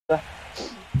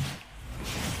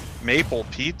Maple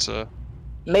pizza.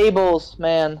 Mabel's,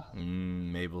 man.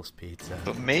 Mabel's pizza.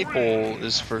 But maple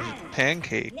is for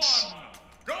pancakes.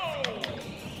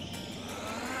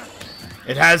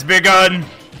 It has begun!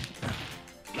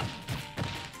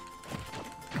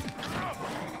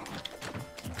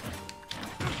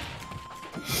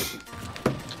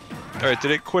 Alright,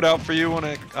 did it quit out for you when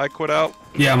I quit out?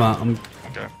 Yeah, I'm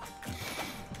Okay.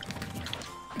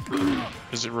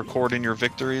 Is it recording your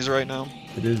victories right now?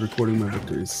 It is recording my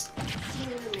victories.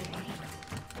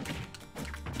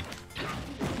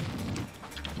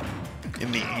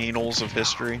 In the annals of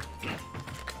history?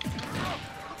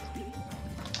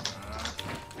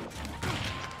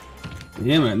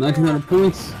 Damn it, 1900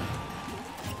 points.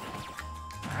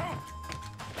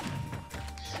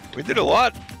 We did a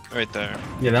lot right there.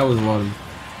 Yeah, that was a lot of...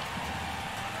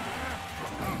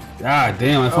 God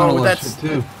damn, I found a lot of shit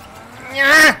too.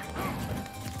 Yeah.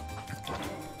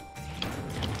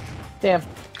 Damn.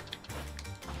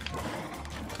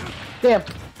 Damn.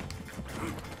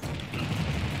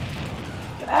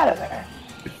 Get out of there.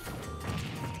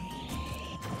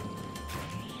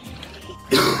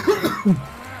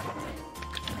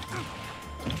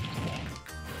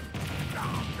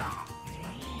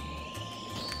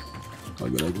 Oh,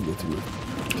 good, I can go through it.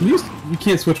 You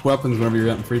can't switch weapons whenever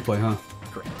you're out in free play, huh?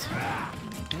 Correct.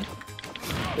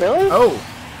 Really? Oh!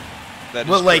 That is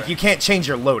Well, like, correct. you can't change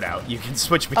your loadout. You can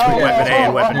switch between weapon A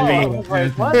and weapon B.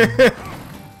 Wait, what?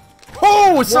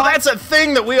 Oh, so that's a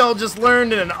thing that we all just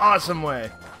learned in an awesome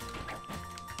way.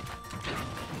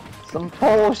 Some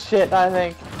bullshit, I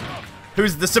think.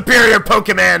 Who's the superior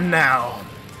Pokemon now?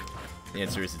 The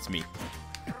answer is it's me.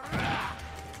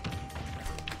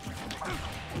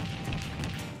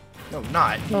 No,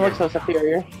 not. It looks so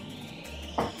superior.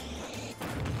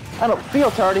 I don't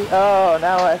feel tardy. Oh,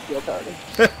 now I feel tardy.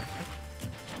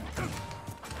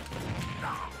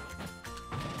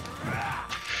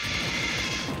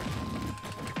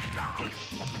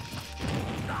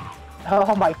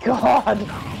 Oh my god!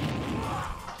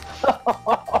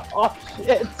 Oh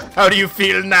shit! How do you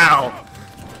feel now?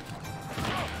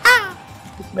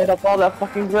 Just made up all that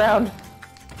fucking ground.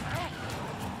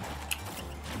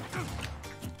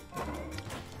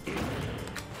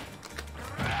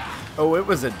 Oh, it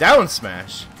was a down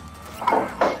smash.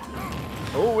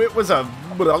 Oh, it was a...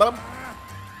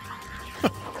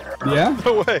 Yeah?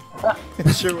 No way.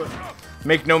 Sure was.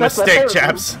 Make no That's my mistake, favorite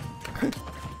chaps.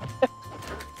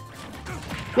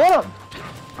 Get him!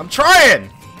 I'm trying!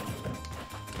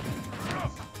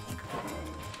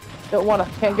 Don't wanna,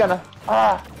 can't gonna.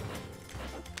 Ah!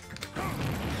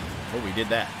 Oh, we did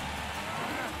that.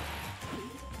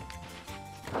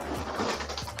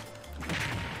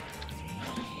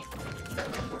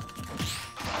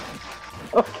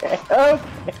 Okay,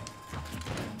 okay.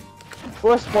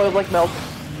 We're spoiled like milk.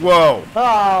 Whoa.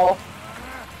 Oh!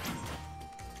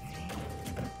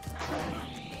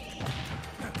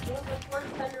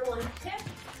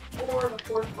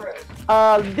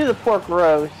 Do the pork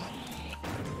roast.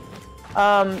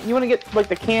 You wanna get like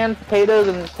the canned potatoes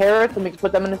and carrots, and we can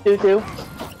put them in the stew too.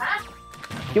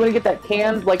 You wanna get that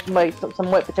canned, like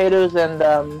some wet potatoes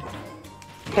and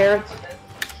carrots?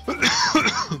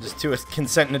 Just two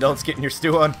consenting adults getting your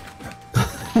stew on.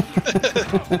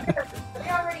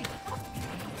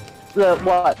 The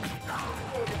what?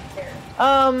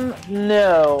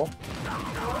 No.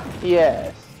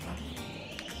 Yes.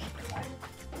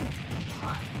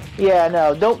 Yeah,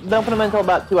 no. Don't put them in until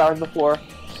about 2 hours before.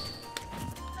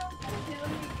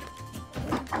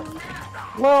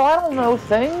 Well, I don't know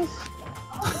things.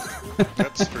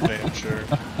 That's for damn sure.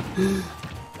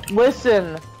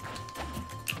 Listen,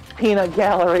 peanut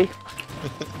gallery.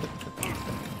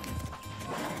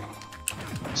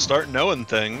 Start knowing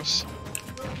things.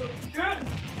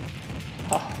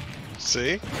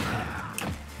 See?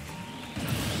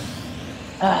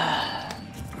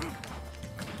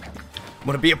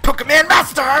 Wanna be a Pokemon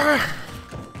master?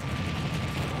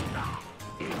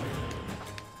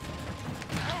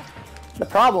 The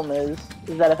problem is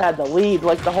that I've had the lead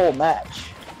like the whole match.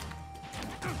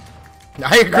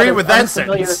 I agree is with that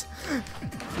unfamiliar. sentence.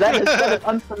 That is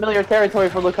unfamiliar territory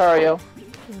for Lucario.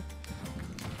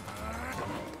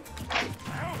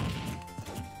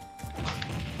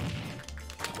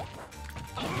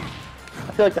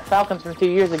 I feel like the Falcons from 2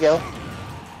 years ago.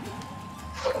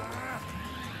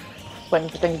 Waiting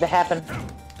for things to happen.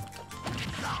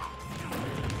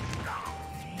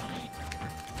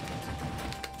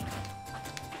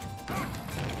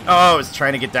 Oh, I was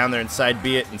trying to get down there and side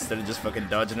B it instead of just fucking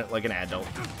dodging it like an adult.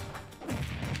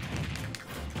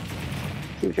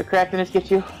 See what your craftiness gets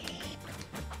you.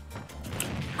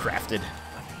 Crafted.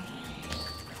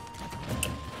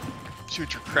 See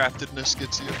what your craftedness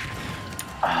gets you.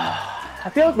 I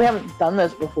feel like we haven't done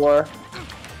this before.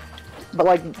 But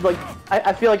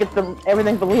I feel like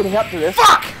everything's been leading up to this.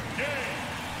 Fuck!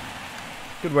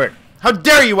 Good work. How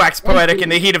dare you wax Poetic in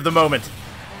the heat of the moment?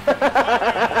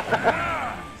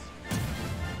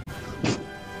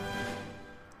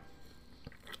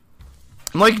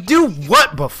 I'm like, do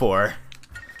what before?